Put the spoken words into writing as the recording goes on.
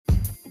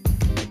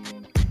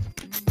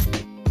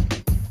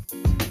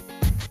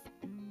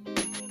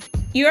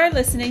You are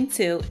listening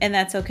to And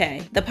That's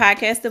Okay, the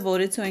podcast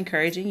devoted to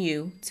encouraging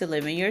you to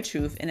live in your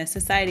truth in a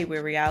society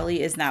where reality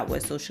is not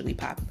what's socially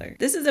popular.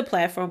 This is a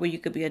platform where you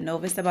could be a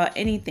novice about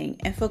anything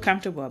and feel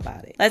comfortable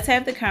about it. Let's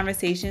have the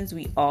conversations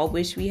we all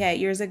wish we had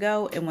years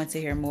ago and want to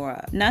hear more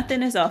of.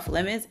 Nothing is off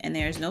limits and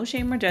there is no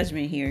shame or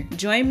judgment here.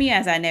 Join me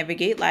as I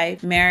navigate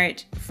life,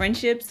 marriage,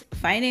 friendships,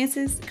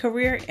 finances,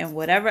 career, and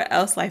whatever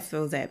else life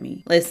throws at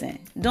me. Listen,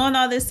 doing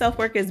all this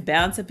self-work is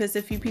bound to piss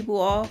a few people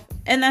off,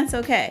 and that's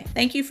okay.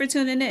 Thank you for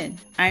tuning in.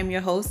 I'm your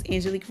host,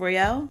 Angelique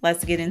Royale.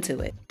 Let's get into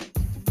it.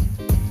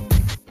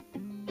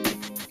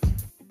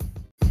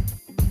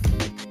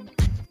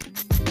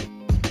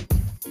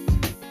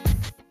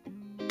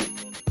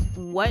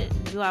 What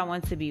do I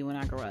want to be when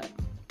I grow up?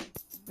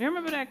 You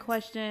remember that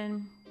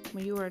question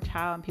when you were a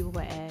child and people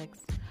would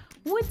ask,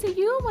 what do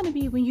you want to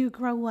be when you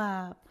grow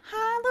up?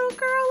 Hi, little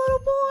girl, little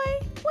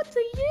boy, what do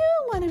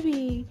you want to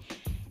be?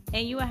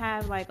 And you would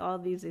have like all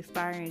these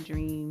aspiring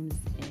dreams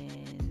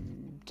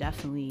and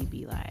definitely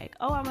be like,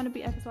 oh, I want to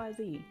be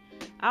XYZ.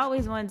 I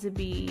always wanted to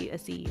be a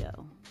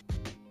CEO.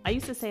 I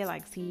used to say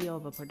like CEO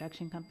of a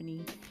production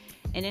company,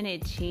 and then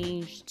it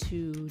changed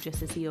to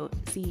just a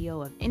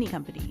CEO of any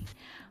company.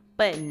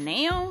 But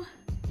now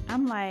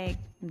I'm like,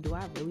 do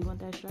I really want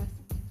that stress?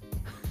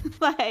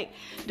 Like,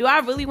 do I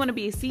really want to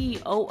be a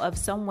CEO of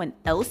someone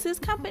else's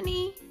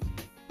company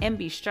and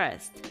be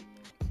stressed?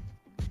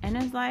 And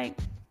it's like,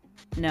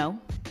 no.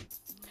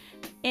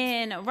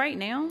 And right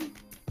now,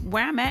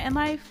 where I'm at in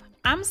life,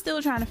 I'm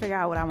still trying to figure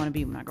out what I want to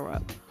be when I grow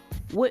up.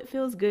 What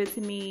feels good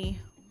to me,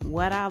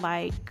 what I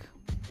like.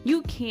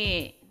 You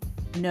can't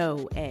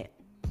know at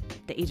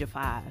the age of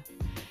 5.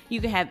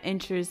 You can have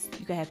interests,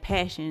 you can have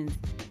passions,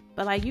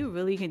 but like you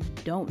really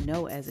don't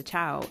know as a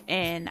child.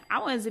 And I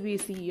wanted to be a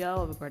CEO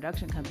of a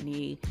production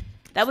company.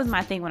 That was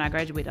my thing when I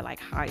graduated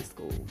like high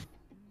school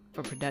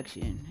for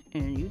production.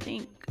 And you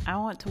think I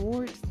went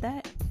towards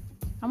that?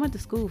 I went to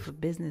school for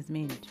business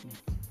management.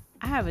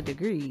 I have a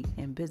degree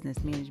in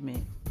business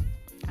management.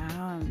 I don't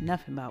know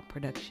nothing about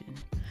production.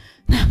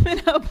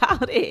 Nothing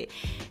about it.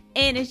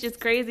 And it's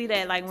just crazy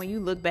that like when you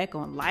look back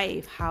on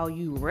life, how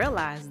you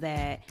realize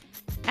that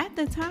at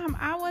the time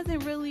I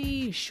wasn't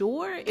really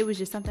sure. It was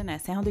just something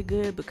that sounded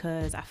good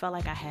because I felt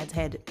like I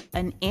had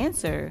an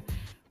answer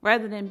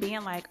rather than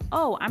being like,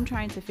 oh, I'm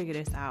trying to figure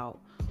this out.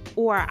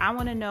 Or I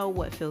want to know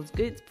what feels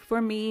good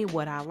for me,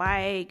 what I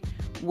like,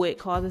 what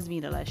causes me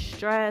to less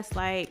stress.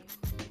 Like,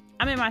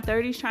 I'm in my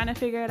 30s trying to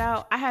figure it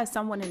out. I had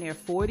someone in their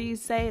 40s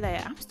say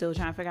that I'm still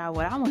trying to figure out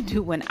what I want to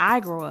do when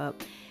I grow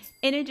up.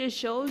 And it just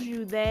shows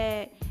you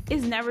that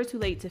it's never too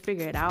late to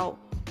figure it out,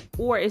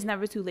 or it's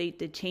never too late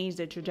to change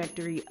the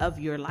trajectory of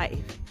your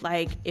life.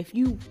 Like, if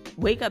you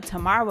wake up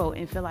tomorrow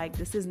and feel like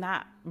this is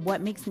not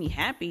what makes me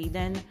happy,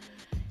 then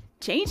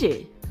change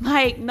it.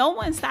 Like, no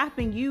one's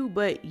stopping you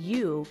but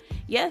you.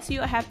 Yes,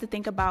 you'll have to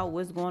think about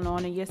what's going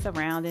on in your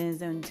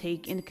surroundings and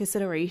take into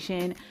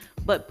consideration,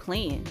 but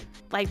plan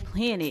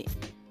it.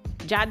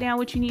 Jot down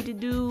what you need to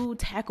do,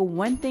 tackle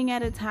one thing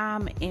at a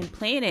time, and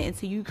plan it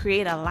until you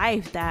create a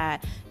life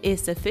that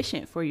is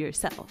sufficient for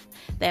yourself,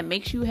 that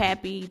makes you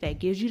happy, that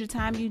gives you the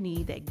time you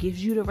need, that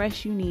gives you the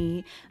rest you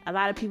need. A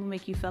lot of people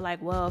make you feel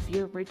like, well, if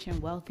you're rich and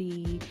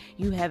wealthy,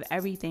 you have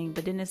everything.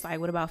 But then it's like,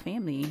 what about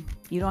family?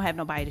 You don't have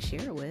nobody to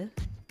share it with.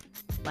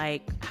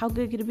 Like, how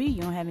good could it be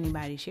you don't have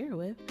anybody to share it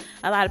with?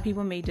 A lot of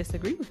people may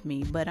disagree with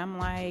me, but I'm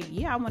like,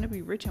 yeah, I want to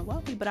be rich and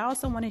wealthy, but I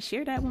also want to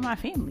share that with my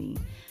family.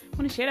 I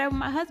want to share that with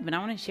my husband. I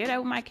want to share that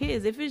with my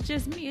kids. If it's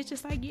just me, it's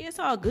just like, yeah, it's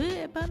all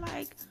good, but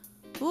like,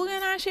 who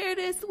can I share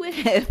this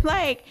with?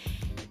 Like,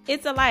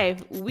 it's a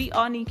life. We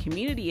all need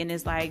community, and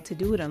it's like, to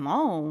do it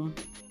alone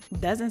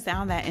doesn't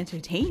sound that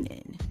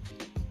entertaining.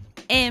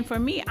 And for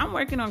me, I'm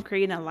working on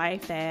creating a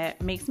life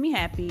that makes me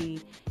happy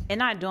and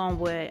not doing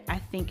what I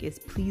think is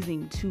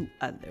pleasing to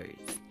others.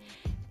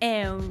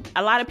 And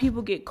a lot of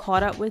people get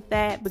caught up with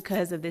that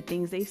because of the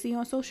things they see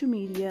on social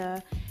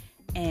media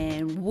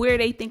and where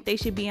they think they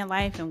should be in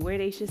life and where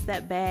they should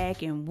step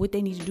back and what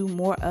they need to do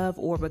more of,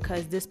 or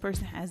because this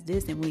person has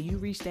this and when you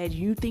reach that,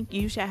 you think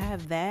you should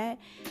have that.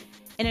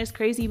 And it's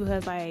crazy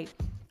because like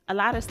a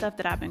lot of stuff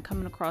that I've been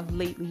coming across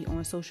lately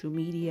on social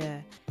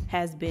media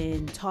has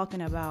been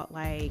talking about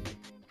like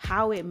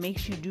how it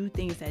makes you do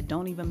things that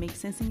don't even make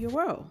sense in your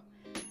world.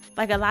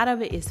 Like, a lot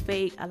of it is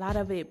fake. A lot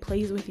of it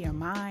plays with your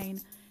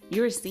mind.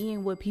 You're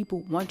seeing what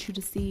people want you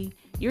to see.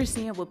 You're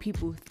seeing what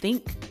people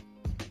think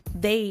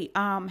they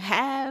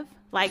have.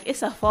 Like,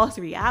 it's a false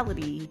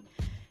reality.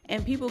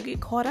 And people get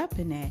caught up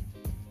in that.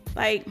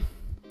 Like,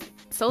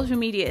 social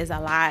media is a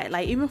lot.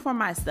 Like, even for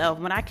myself,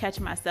 when I catch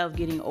myself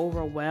getting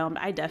overwhelmed,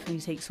 I definitely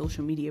take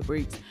social media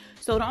breaks.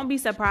 So don't be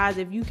surprised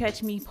if you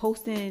catch me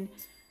posting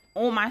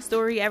on my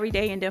story every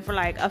day, and then for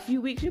like a few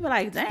weeks you be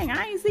like, dang,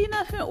 I ain't see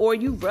nothing. Or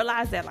you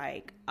realize that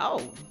like,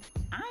 oh,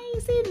 I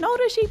ain't see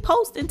notice she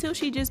posted until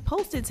she just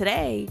posted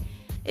today.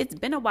 It's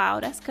been a while.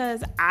 That's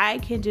because I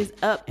can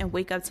just up and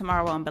wake up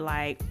tomorrow and be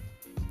like,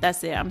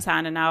 that's it, I'm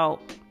signing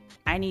out.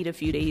 I need a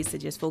few days to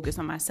just focus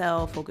on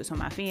myself, focus on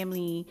my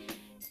family,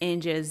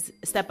 and just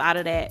step out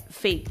of that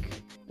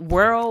fake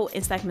world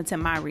and step into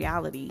my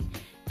reality.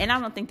 And I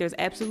don't think there's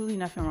absolutely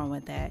nothing wrong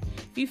with that.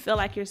 If you feel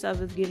like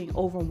yourself is getting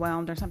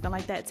overwhelmed or something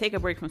like that, take a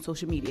break from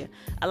social media.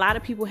 A lot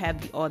of people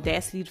have the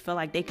audacity to feel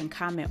like they can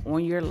comment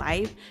on your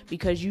life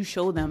because you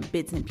show them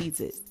bits and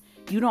pieces.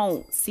 You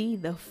don't see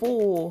the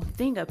full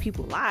thing of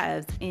people's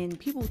lives, and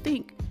people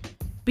think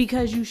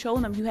because you show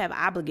them you have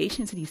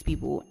obligation to these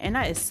people, and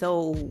that is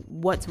so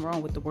what's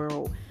wrong with the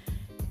world.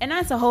 And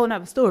that's a whole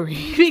nother story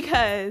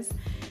because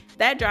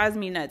that drives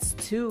me nuts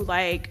too.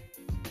 Like,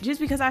 just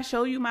because I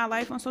show you my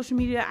life on social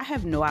media, I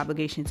have no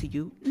obligation to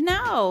you.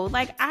 No,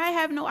 like I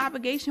have no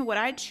obligation. What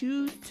I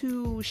choose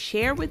to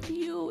share with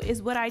you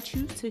is what I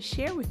choose to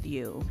share with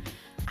you.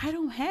 I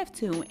don't have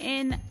to.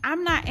 And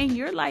I'm not in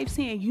your life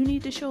saying you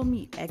need to show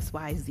me X,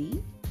 Y,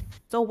 Z.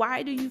 So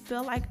why do you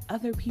feel like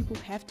other people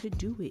have to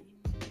do it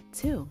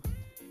too?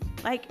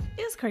 Like,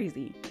 it's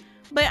crazy.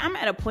 But I'm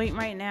at a point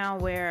right now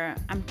where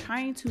I'm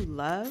trying to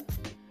love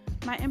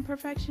my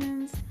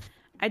imperfections.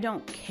 I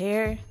don't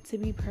care to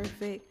be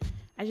perfect.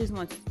 I just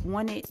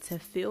want it to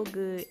feel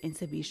good and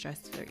to be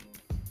stress-free.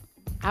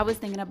 I was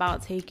thinking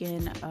about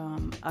taking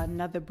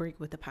another break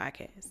with the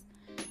podcast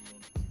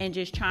and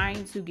just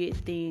trying to get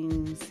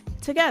things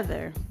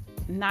together.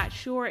 Not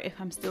sure if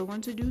I'm still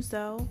going to do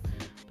so,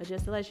 but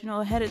just to let you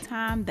know ahead of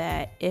time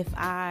that if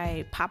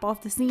I pop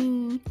off the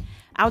scene,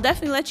 I'll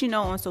definitely let you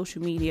know on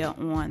social media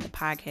on the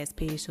podcast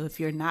page. So if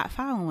you're not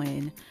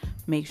following,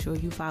 make sure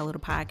you follow the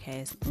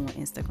podcast on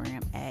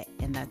Instagram at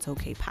And That's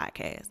Okay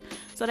Podcast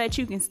so that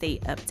you can stay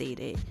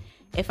updated.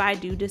 If I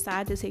do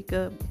decide to take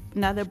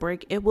another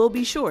break, it will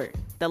be short.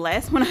 The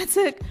last one I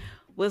took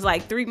was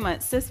like 3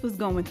 months. Sis was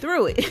going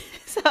through it.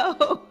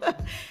 So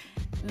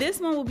this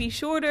one will be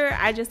shorter.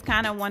 I just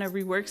kind of want to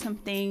rework some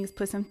things,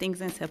 put some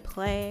things into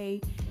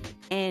play,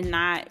 and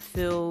not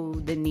feel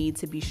the need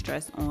to be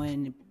stressed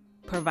on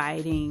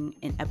providing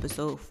an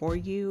episode for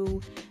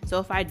you. So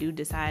if I do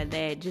decide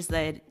that, just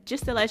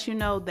to let you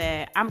know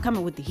that I'm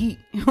coming with the heat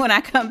when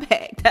I come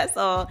back. That's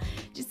all.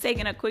 Just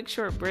taking a quick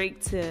short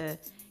break to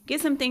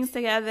get some things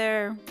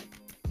together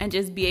and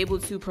just be able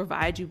to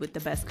provide you with the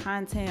best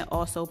content.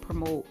 Also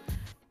promote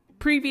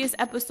previous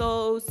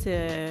episodes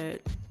to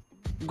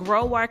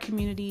grow our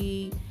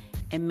community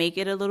and make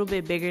it a little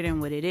bit bigger than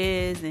what it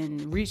is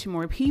and reach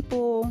more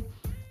people.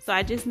 So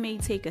I just may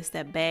take a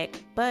step back,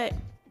 but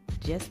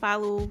just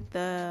follow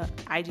the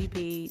IG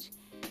page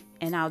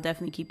and I'll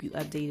definitely keep you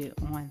updated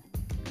on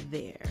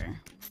there.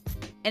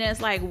 And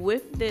it's like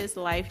with this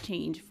life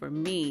change for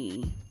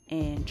me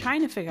and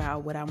trying to figure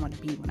out what I want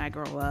to be when I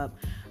grow up,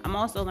 I'm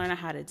also learning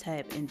how to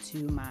tap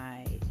into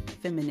my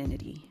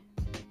femininity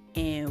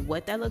and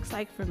what that looks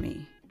like for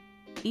me.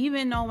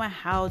 Even knowing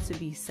how to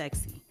be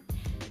sexy.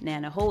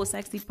 Now, the whole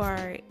sexy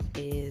part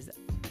is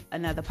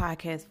another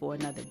podcast for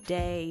another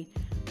day.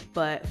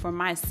 But for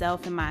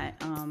myself and my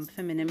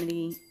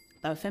femininity,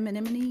 but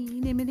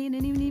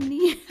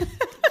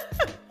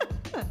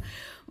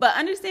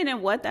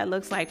understanding what that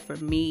looks like for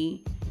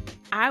me,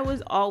 I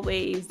was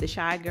always the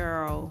shy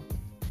girl,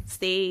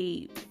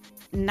 stayed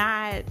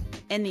not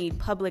in the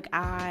public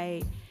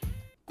eye,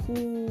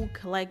 cool,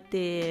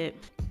 collected,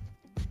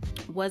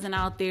 wasn't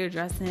out there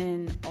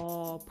dressing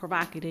all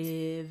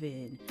provocative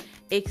and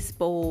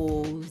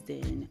exposed,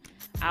 and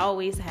I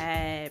always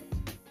had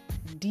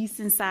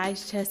decent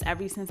sized chest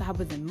ever since I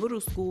was in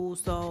middle school.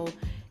 So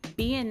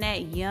being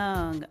that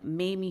young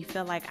made me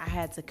feel like I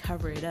had to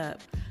cover it up.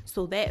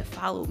 So that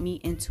followed me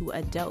into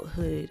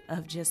adulthood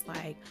of just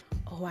like,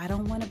 oh, I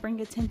don't want to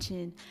bring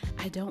attention.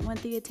 I don't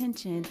want the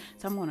attention.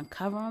 So I'm going to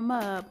cover them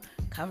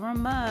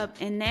up.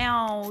 And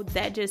now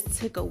that just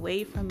took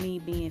away from me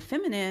being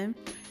feminine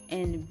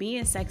and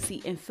being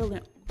sexy and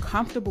feeling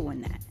comfortable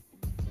in that.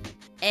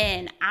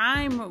 And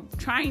I'm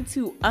trying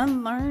to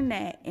unlearn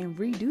that and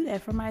redo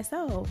that for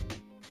myself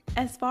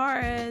as far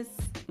as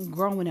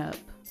growing up.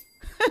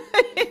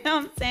 You know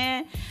what I'm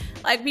saying?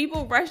 Like,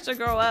 people rush to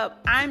grow up.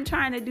 I'm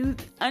trying to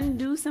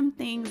undo some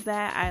things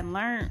that I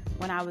learned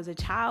when I was a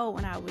child,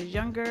 when I was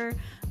younger,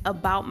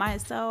 about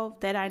myself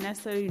that I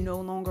necessarily no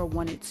longer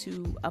wanted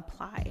to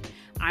apply.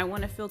 I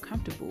want to feel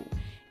comfortable.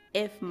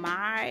 If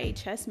my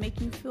chest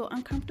make you feel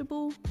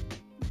uncomfortable,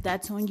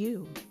 that's on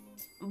you.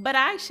 But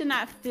I should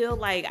not feel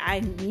like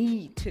I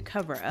need to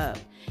cover up.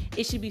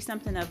 It should be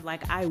something of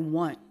like, I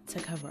want to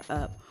cover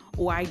up,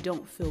 or I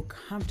don't feel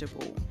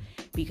comfortable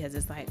because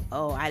it's like,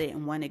 oh, I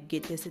didn't want to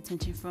get this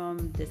attention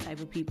from this type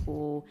of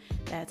people,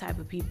 that type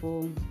of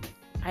people.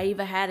 I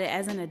even had it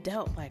as an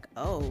adult, like,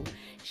 oh,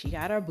 she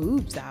got her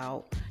boobs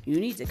out. You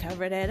need to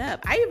cover that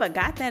up. I even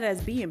got that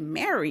as being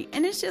married.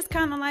 And it's just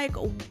kind of like,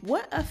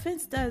 what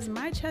offense does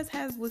my chest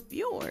have with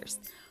yours?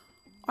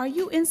 Are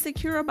you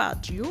insecure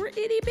about your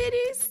itty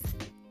bitties?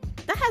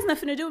 That has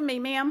nothing to do with me,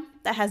 ma'am.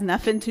 That has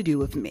nothing to do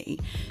with me.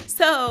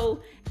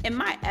 So in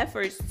my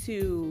efforts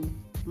to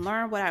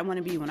learn what I want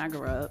to be when I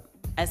grow up,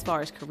 as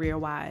far as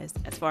career-wise,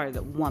 as far as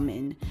a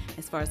woman,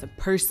 as far as a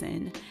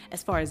person,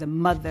 as far as a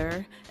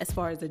mother, as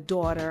far as a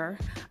daughter,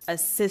 a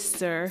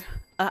sister,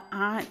 a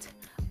aunt,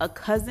 a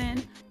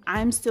cousin,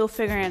 I'm still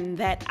figuring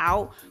that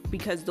out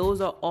because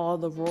those are all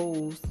the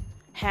roles,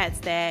 hats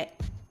that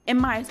in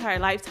my entire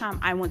lifetime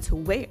I want to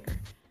wear.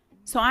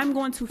 So I'm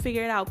going to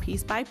figure it out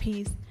piece by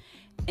piece.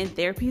 And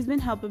therapy has been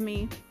helping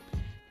me.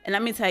 And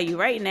let me tell you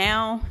right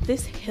now,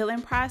 this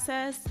healing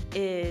process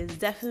is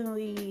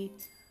definitely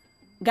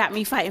got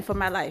me fighting for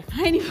my life.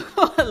 I ain't even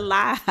gonna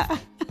lie.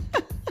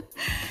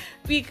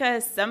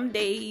 Because some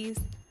days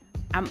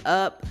I'm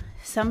up,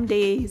 some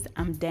days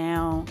I'm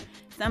down,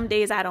 some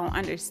days I don't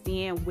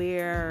understand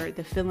where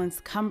the feelings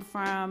come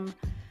from.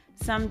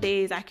 Some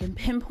days I can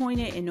pinpoint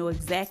it and know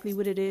exactly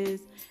what it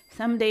is.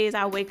 Some days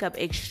I wake up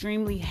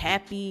extremely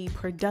happy,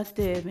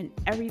 productive, and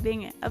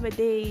everything. And other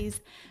days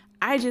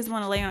I just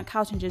want to lay on the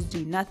couch and just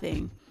do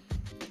nothing.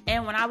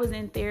 And when I was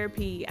in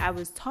therapy, I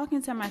was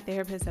talking to my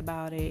therapist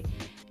about it.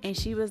 And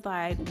she was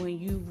like, when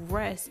you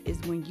rest is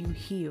when you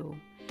heal.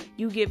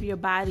 You give your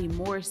body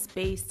more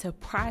space to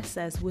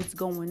process what's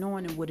going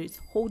on and what it's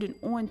holding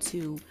on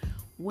to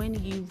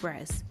when you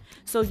rest.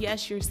 So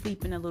yes, you're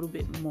sleeping a little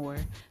bit more.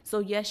 So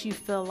yes, you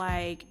feel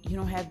like you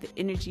don't have the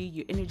energy.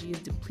 Your energy is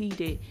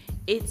depleted.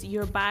 It's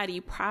your body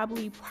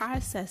probably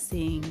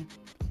processing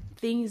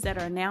things that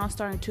are now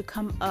starting to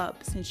come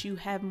up since you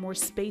have more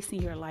space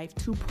in your life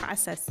to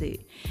process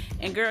it.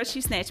 And girl,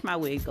 she snatched my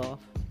wig off.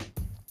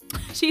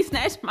 She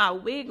snatched my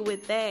wig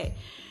with that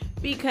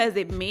because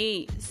it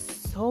made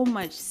so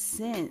much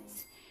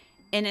sense.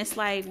 And it's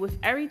like with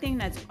everything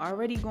that's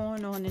already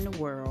going on in the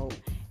world,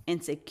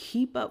 and to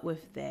keep up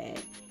with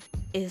that,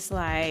 it's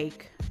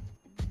like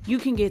you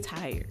can get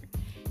tired.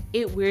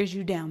 It wears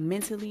you down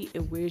mentally.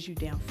 It wears you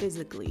down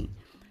physically.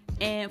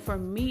 And for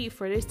me,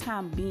 for this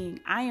time being,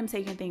 I am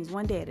taking things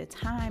one day at a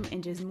time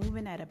and just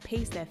moving at a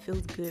pace that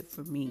feels good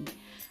for me.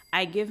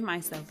 I give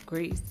myself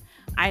grace.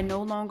 I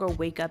no longer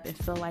wake up and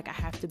feel like I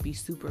have to be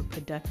super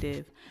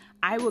productive.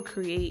 I will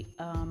create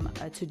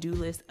a to-do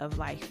list of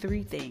like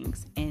 3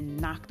 things and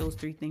knock those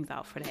 3 things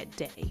out for that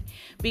day.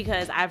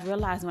 Because I've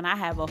realized when I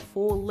have a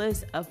full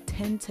list of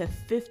 10 to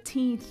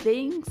 15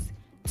 things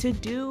to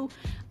do,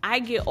 I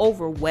get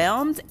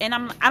overwhelmed and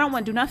I don't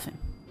want to do nothing.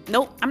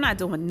 Nope, I'm not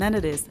doing none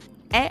of this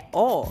at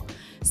all.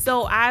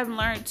 So I've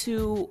learned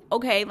to,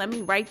 okay, let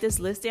me write this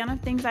list down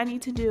of things I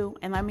need to do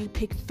and let me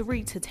pick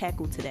 3 to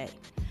tackle today.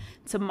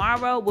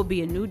 Tomorrow will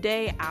be a new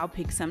day. I'll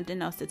pick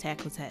something else to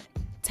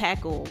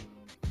tackle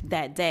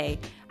that day.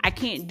 I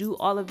can't do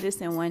all of this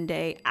in one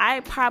day. I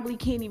probably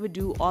can't even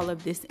do all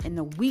of this in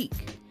a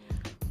week.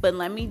 But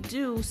let me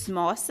do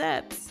small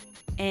steps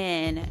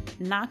and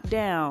knock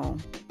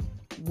down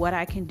what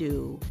I can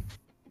do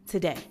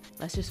today.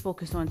 Let's just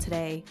focus on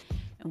today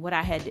and what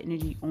I had the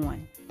energy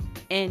on.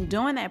 And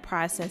doing that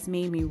process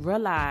made me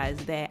realize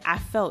that I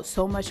felt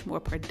so much more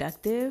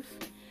productive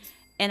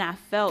and I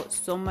felt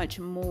so much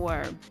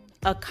more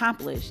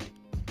accomplished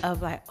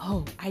of like,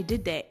 oh, I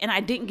did that. And I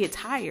didn't get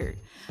tired.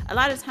 A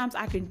lot of times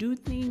I can do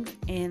things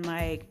and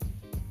like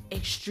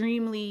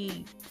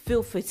extremely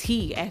feel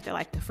fatigue after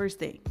like the first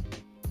thing.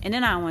 And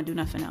then I don't want to do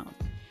nothing else.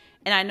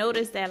 And I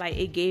noticed that like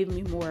it gave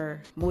me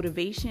more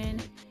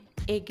motivation.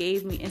 It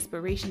gave me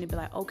inspiration to be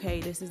like, okay,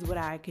 this is what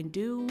I can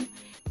do.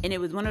 And it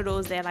was one of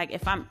those that like,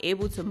 if I'm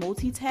able to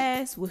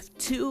multitask with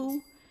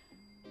 2,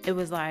 it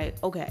was like,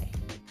 okay,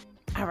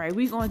 all right,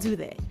 we're going to do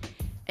that.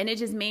 And it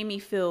just made me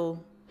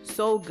feel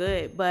so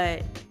good.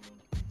 But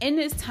in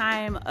this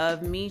time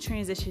of me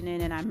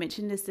transitioning, and I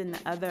mentioned this in the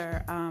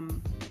other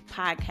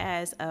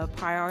podcast of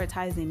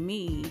prioritizing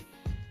me,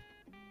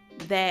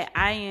 that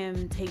I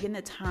am taking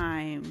the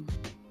time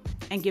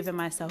and giving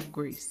myself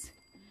grace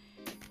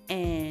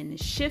and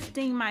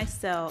shifting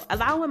myself,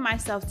 allowing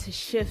myself to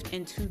shift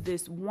into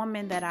this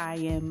woman that I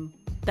am,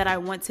 that I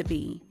want to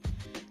be,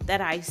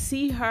 that I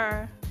see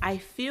her, I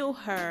feel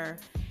her,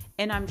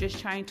 and I'm just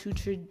trying to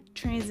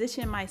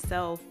transition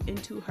myself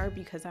into her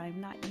because I'm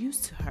not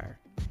used to her.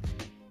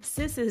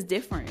 Sis is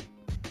different.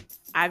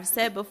 I've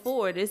said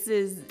before, this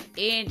is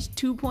Ange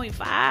 2.5,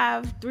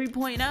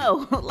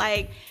 3.0.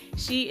 Like,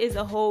 she is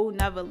a whole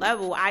nother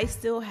level. I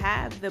still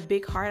have the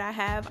big heart I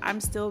have. I'm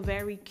still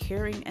very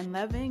caring and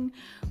loving.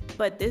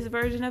 But this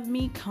version of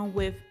me comes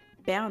with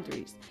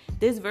boundaries.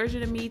 This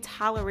version of me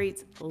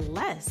tolerates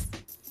less.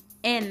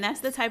 And that's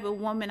the type of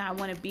woman I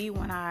want to be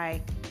when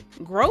I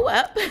grow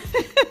up.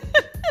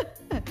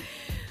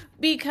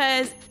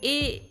 Because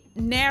it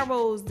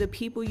narrows the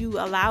people you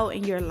allow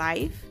in your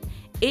life.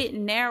 It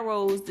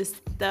narrows the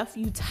stuff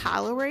you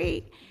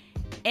tolerate.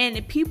 And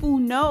the people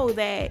know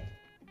that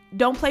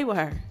don't play with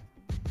her.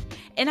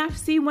 And I've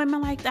seen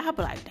women like that. I'll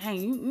be like, dang,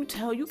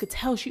 you could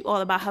tell she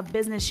all about her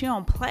business. She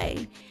don't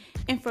play.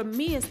 And for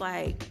me, it's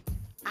like,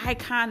 I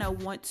kind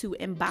of want to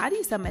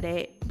embody some of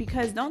that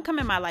because don't come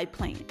in my life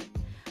playing.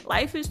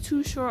 Life is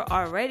too short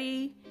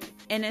already.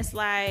 And it's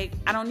like,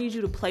 I don't need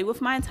you to play with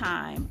my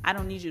time. I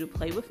don't need you to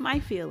play with my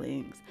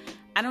feelings.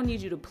 I don't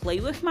need you to play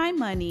with my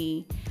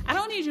money. I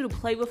don't need you to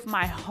play with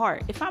my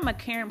heart. If I'm a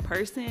caring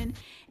person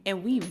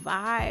and we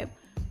vibe,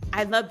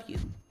 I love you.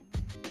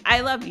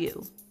 I love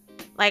you.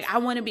 Like, I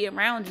want to be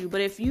around you.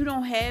 But if you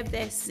don't have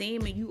that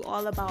same and you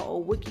all about, oh,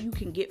 what you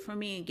can get from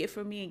me and get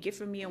from me and get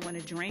from me and want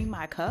to drain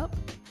my cup,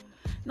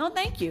 no,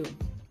 thank you.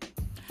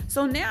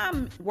 So now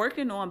I'm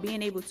working on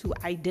being able to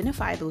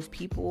identify those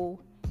people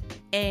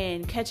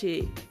and catch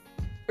it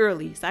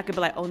early. So I could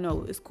be like, oh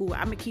no, it's cool.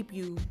 I'm going to keep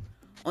you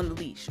on the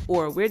leash.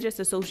 Or we're just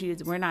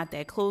associates. We're not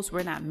that close.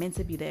 We're not meant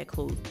to be that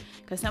close.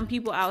 Because some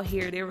people out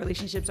here, their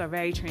relationships are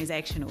very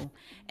transactional.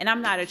 And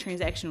I'm not a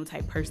transactional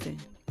type person.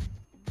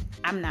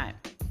 I'm not.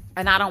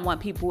 And I don't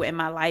want people in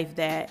my life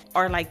that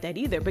are like that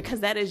either,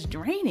 because that is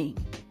draining.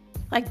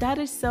 Like, that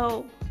is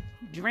so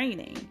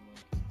draining.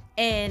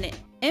 And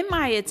in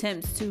my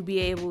attempts to be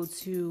able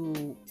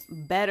to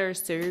better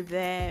serve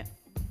that,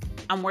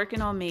 I'm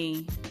working on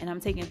me, and I'm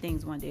taking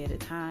things one day at a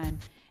time,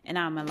 and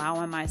I'm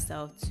allowing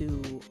myself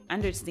to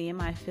understand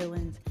my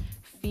feelings,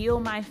 feel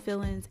my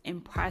feelings,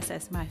 and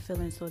process my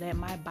feelings so that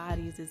my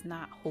body is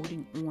not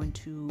holding on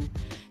to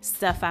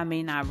stuff I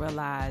may not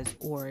realize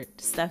or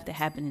stuff that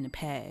happened in the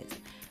past.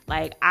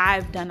 Like,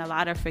 I've done a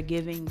lot of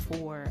forgiving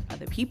for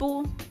other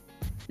people.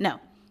 No,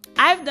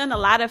 I've done a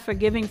lot of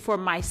forgiving for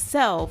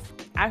myself.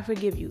 I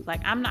forgive you. Like,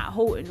 I'm not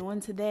holding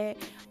on to that.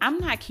 I'm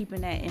not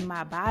keeping that in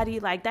my body.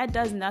 Like, that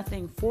does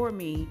nothing for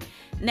me.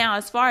 Now,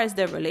 as far as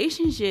the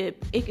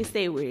relationship, it can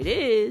stay where it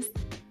is.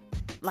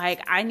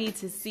 Like, I need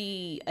to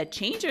see a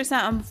change or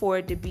something for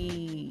it to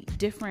be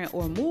different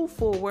or move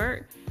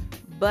forward.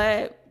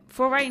 But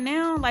for right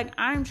now, like,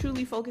 I'm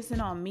truly focusing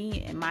on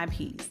me and my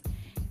peace.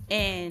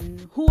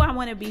 And who I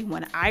want to be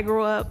when I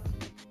grow up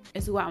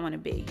is who I want to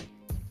be.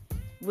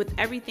 With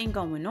everything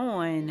going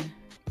on,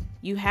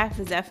 you have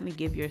to definitely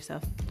give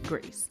yourself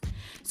grace.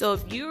 So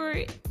if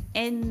you're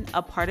in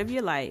a part of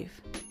your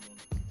life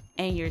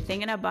and you're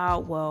thinking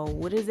about, well,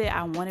 what is it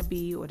I want to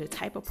be, or the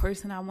type of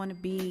person I want to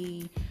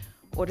be,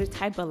 or the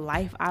type of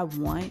life I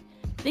want,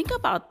 think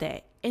about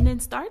that and then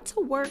start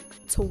to work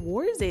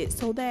towards it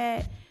so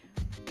that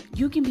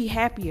you can be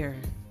happier.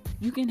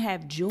 You can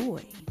have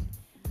joy.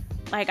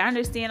 Like, I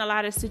understand a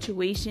lot of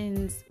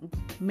situations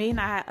may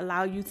not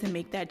allow you to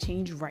make that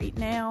change right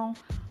now,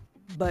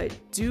 but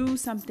do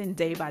something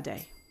day by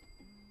day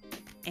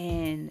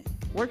and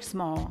work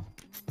small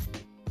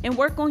and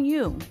work on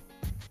you.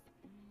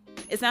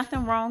 It's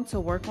nothing wrong to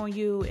work on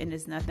you, and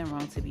it's nothing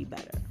wrong to be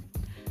better.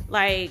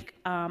 Like,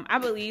 I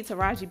believe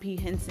Taraji P.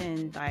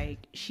 Henson,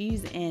 like,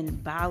 she's in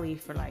Bali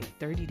for like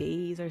 30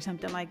 days or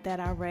something like that,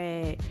 I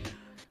read,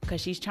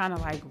 because she's trying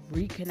to like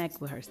reconnect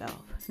with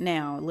herself.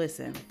 Now,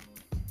 listen,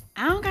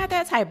 I don't got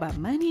that type of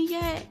money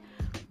yet,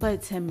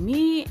 but to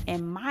me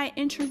and my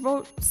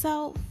introvert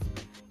self,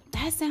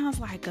 that sounds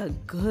like a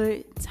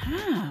good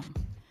time.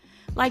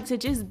 Like, to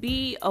just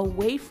be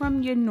away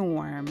from your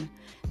norm,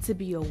 to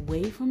be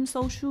away from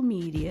social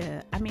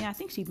media. I mean, I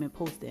think she's been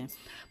posting,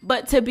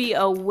 but to be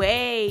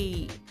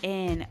away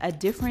in a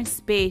different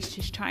space,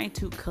 just trying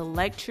to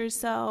collect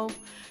yourself,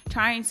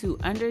 trying to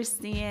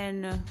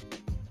understand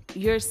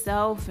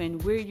yourself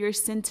and where you're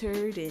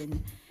centered,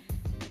 and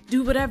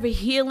do whatever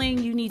healing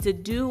you need to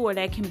do or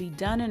that can be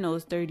done in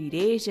those 30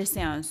 days just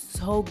sounds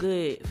so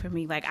good for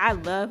me. Like, I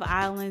love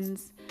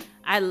islands.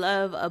 I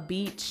love a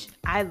beach.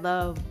 I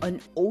love an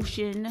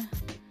ocean.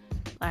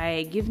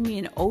 Like, give me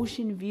an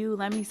ocean view.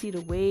 Let me see the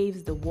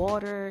waves, the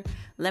water.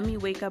 Let me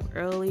wake up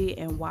early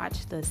and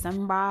watch the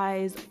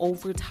sunrise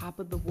over top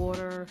of the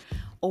water,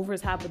 over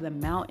top of the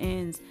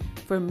mountains.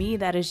 For me,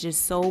 that is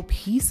just so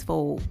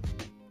peaceful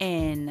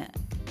and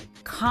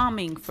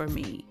calming for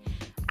me.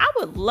 I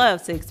would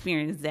love to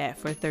experience that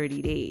for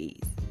 30 days.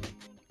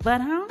 But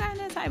I don't got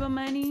that type of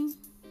money.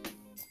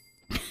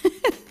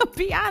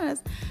 Be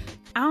honest.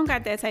 I don't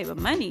got that type of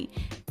money.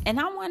 And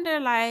I wonder,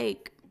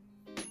 like,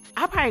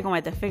 I probably gonna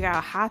have to figure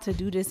out how to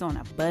do this on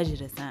a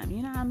budget or something.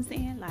 You know what I'm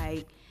saying?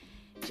 Like,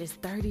 just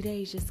 30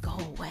 days just go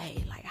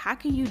away. Like, how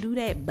can you do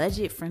that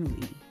budget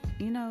friendly?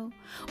 You know?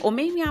 Or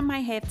maybe I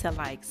might have to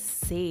like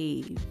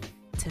save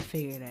to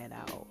figure that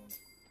out.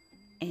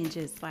 And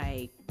just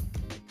like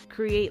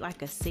create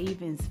like a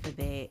savings for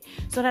that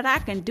so that I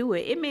can do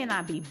it. It may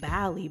not be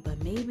Bali,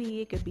 but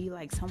maybe it could be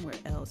like somewhere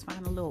else.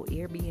 Find a little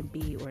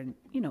Airbnb, or,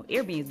 you know,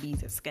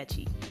 Airbnbs are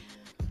sketchy.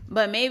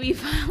 But maybe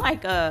find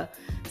like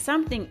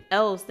something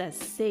else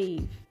that's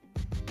safe.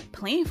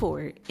 Plan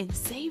for it and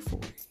save for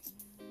it.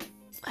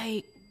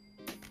 Like,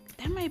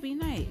 that might be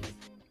nice.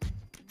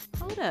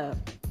 Hold up.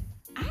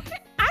 I didn't think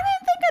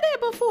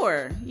of that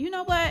before. You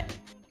know what?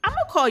 I'm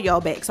gonna call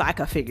y'all back so I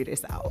can figure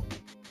this out.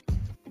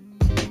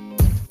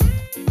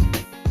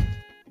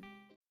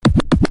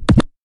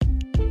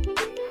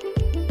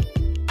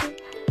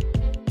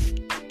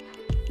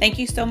 Thank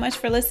you so much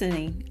for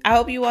listening. I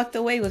hope you walked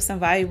away with some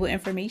valuable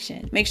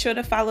information. Make sure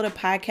to follow the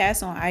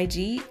podcast on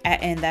IG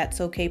at And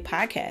That's Okay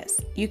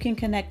Podcast. You can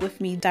connect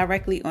with me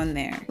directly on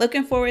there.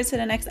 Looking forward to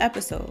the next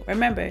episode.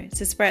 Remember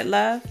to spread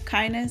love,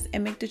 kindness,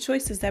 and make the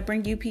choices that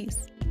bring you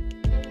peace.